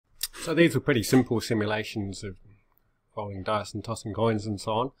So these were pretty simple simulations of rolling dice and tossing coins and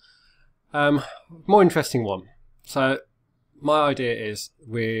so on. More interesting one. So my idea is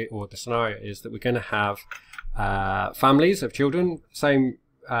the scenario is that we're going to have families of children. Same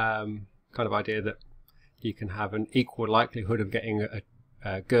kind of idea that you can have an equal likelihood of getting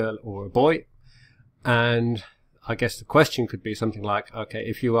a girl or a boy. And I guess the question could be something like, okay,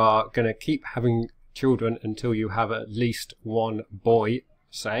 if you are going to keep having children until you have at least one boy,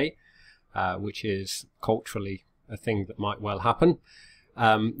 say, which is culturally a thing that might well happen,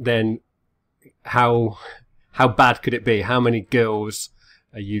 then how bad could it be? How many girls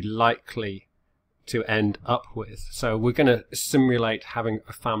are you likely to end up with? So we're going to simulate having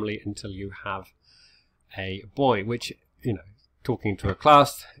a family until you have a boy, which, you know, talking to a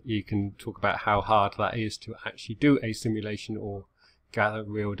class, you can talk about how hard that is to actually do a simulation or gather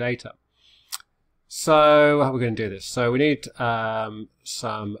real data. So how are we going to do this? So we need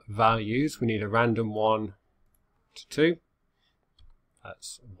some values. We need a random 1 to 2.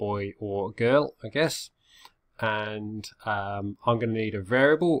 That's boy or girl, I guess. And I'm going to need a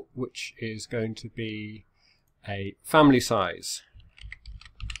variable, which is going to be a family size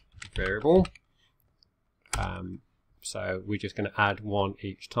variable. So we're just going to add 1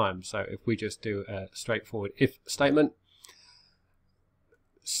 each time. So if we just do a straightforward if statement,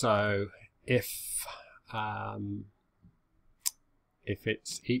 so if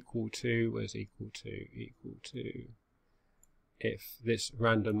it's equal to, where's equal to, if this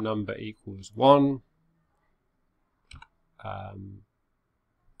random number equals 1,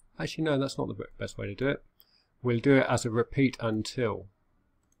 actually no, that's not the best way to do it. We'll do it as a repeat until.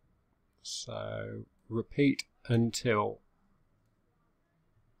 So repeat until,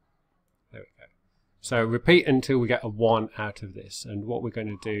 there we go. So repeat until we get a 1 out of this. And what we're going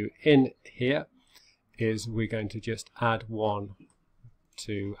to do in here is we're going to just add 1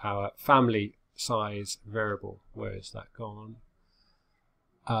 to our family size variable. Where is that gone?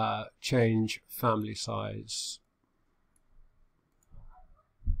 Change family size.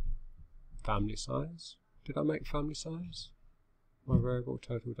 Family size? Did I make family size? My variable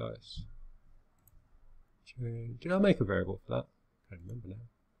total dice. Did I make a variable for that? I can't remember now.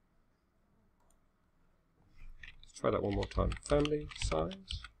 Let's try that one more time. Family size.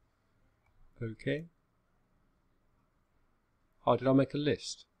 Okay. Oh, did I make a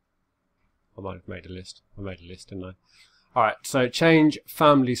list? I might have made a list. I made a list, didn't I? Alright, so change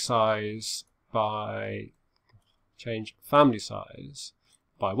family size by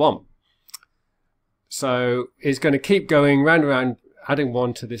 1. So it's going to keep going round and round, adding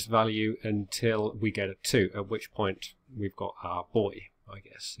 1 to this value until we get a 2, at which point we've got our boy, I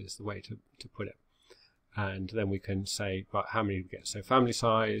guess, is the way to put it. And then we can say, right, how many do we get? So family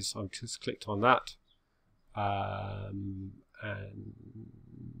size, I've just clicked on that. And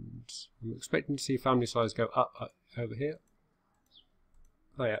I'm expecting to see family size go up over here.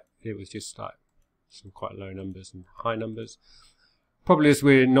 Oh yeah, it was just like some quite low numbers and high numbers. Probably as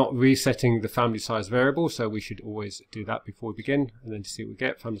we're not resetting the family size variable, so we should always do that before we begin, and then to see what we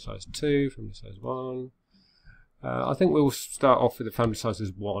get. Family size 2, family size 1. I think we'll start off with the family size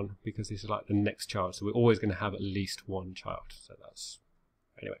as 1 because this is like the next child, so we're always going to have at least 1 child. So that's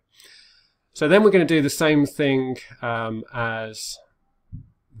anyway. So then we're going to do the same thing as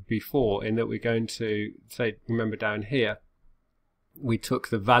before, in that we're going to say, remember down here, we took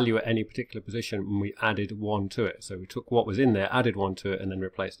the value at any particular position and we added 1 to it. So we took what was in there, added 1 to it, and then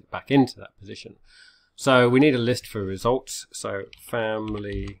replaced it back into that position. So we need a list for results. So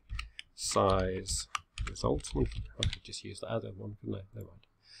family size results. I could just use the other one, couldn't I? Never mind.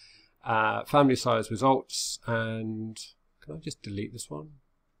 Family size results, and can I just delete this one?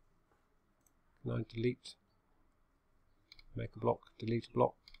 Can I delete? Make a block, delete a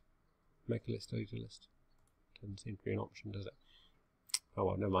block, make a list, delete a list. Doesn't seem to be an option, does it? Oh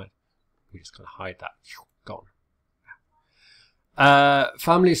well, never mind. We just kind of hide that. Gone.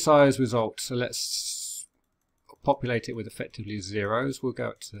 Family size results. So let's populate it with effectively zeros. We'll go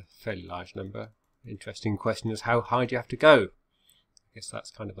up to a fairly large number. Interesting question is, how high do you have to go? I guess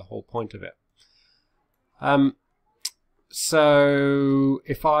that's kind of the whole point of it. So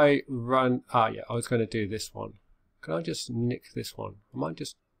if I run, I was going to do this one. Can I just nick this one? I might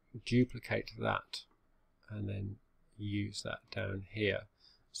just duplicate that and then use that down here.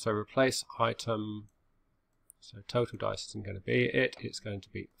 So replace item, so total dice isn't going to be it, it's going to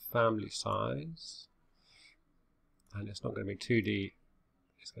be family size, and it's not going to be 2D,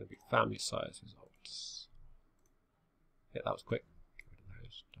 it's going to be family size results. Yeah, that was quick.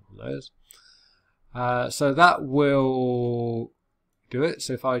 Double those. So that will do it.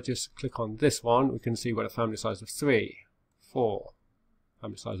 So if I just click on this one, we can see we've got a family size of 3, 4,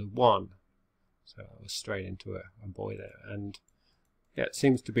 family size of 1. So I was straight into a boy there, and yeah, it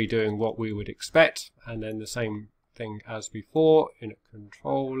seems to be doing what we would expect. And then the same thing as before in a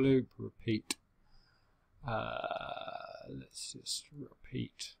control loop, repeat. Let's just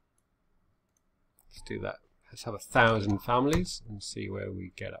repeat. Let's do that. Let's have 1,000 families and see where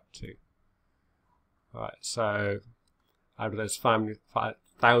we get up to. Alright, so out of those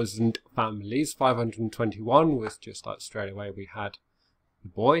 1,000 families, 521 was just like straight away we had the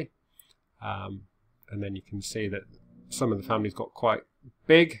boy. And then you can see that some of the families got quite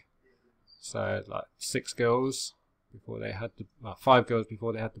big. So like 6 girls before they had the 5 girls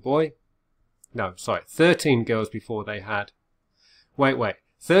before they had the boy. No, sorry, 13 girls before they had. Wait.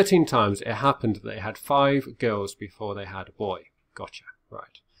 13 times it happened that they had 5 girls before they had a boy. Gotcha.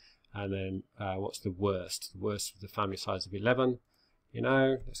 Right. And then what's the worst? The worst was the family size of 11. You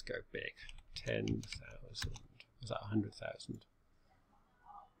know, let's go big. 10,000. Was that 100,000?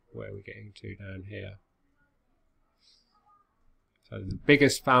 Where are we getting to down here? So the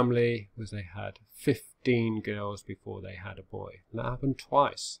biggest family was they had 15 girls before they had a boy. And that happened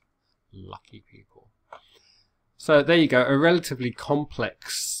twice. Lucky people. So there you go, a relatively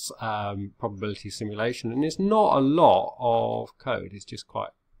complex probability simulation, and it's not a lot of code. It's just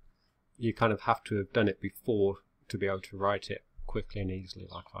quite, you kind of have to have done it before to be able to write it quickly and easily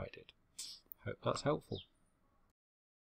like I did. Hope that's helpful.